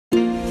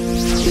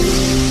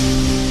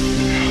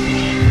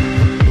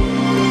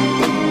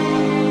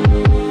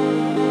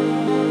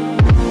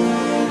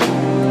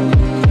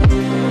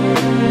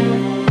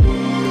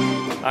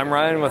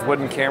Schorman with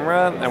wooden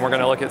camera, and we're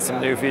going to look at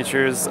some new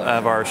features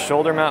of our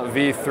shoulder mount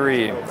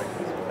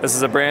V3. This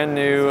is a brand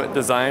new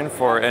design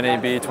for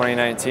NAB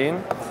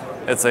 2019.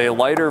 It's a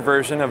lighter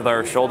version of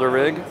our shoulder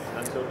rig.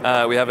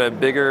 We have a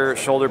bigger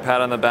shoulder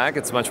pad on the back.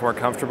 It's much more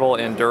comfortable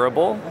and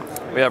durable.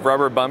 We have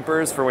rubber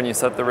bumpers for when you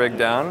set the rig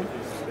down.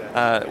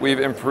 We've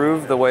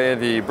improved the way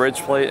the bridge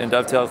plate and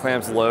dovetail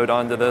clamps load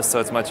onto this, so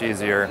it's much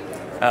easier,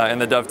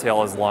 and the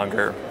dovetail is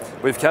longer.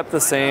 We've kept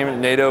the same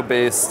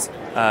NATO-based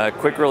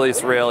quick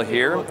release rail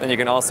here, and you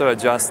can also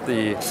adjust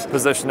the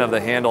position of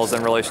the handles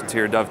in relation to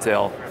your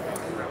dovetail.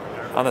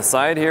 On the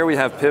side here we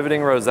have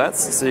pivoting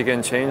rosettes, so you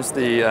can change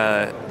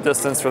the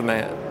distance from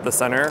the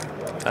center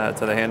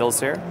to the handles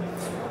here.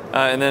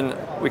 And then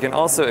we can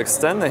also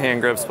extend the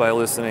hand grips by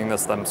loosening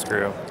this thumb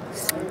screw.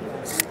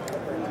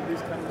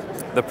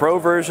 The Pro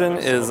version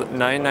is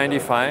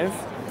 $9.95,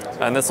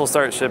 and this will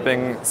start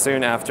shipping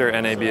soon after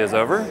NAB is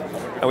over.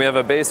 And we have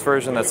a base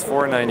version that's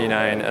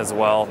 $4.99 as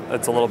well.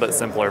 It's a little bit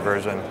simpler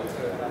version.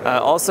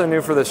 Also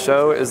new for the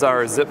show is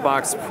our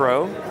Zipbox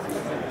Pro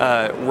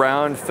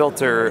round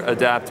filter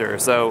adapter.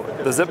 So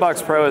the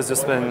Zipbox Pro has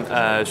just been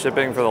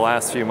shipping for the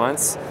last few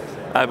months,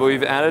 but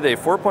we've added a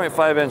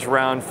 4.5-inch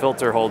round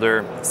filter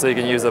holder so you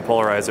can use a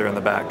polarizer in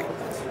the back.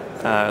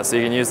 So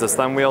you can use this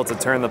thumb wheel to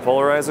turn the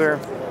polarizer.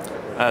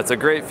 It's a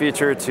great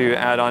feature to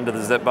add onto the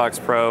Zipbox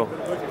Pro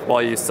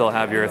while you still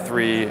have your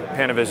 3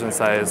 Panavision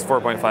size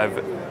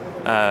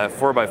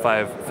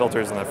 4x5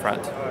 filters in the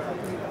front.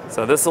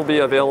 So this will be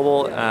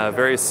available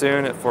very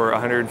soon for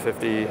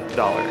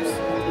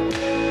 $150.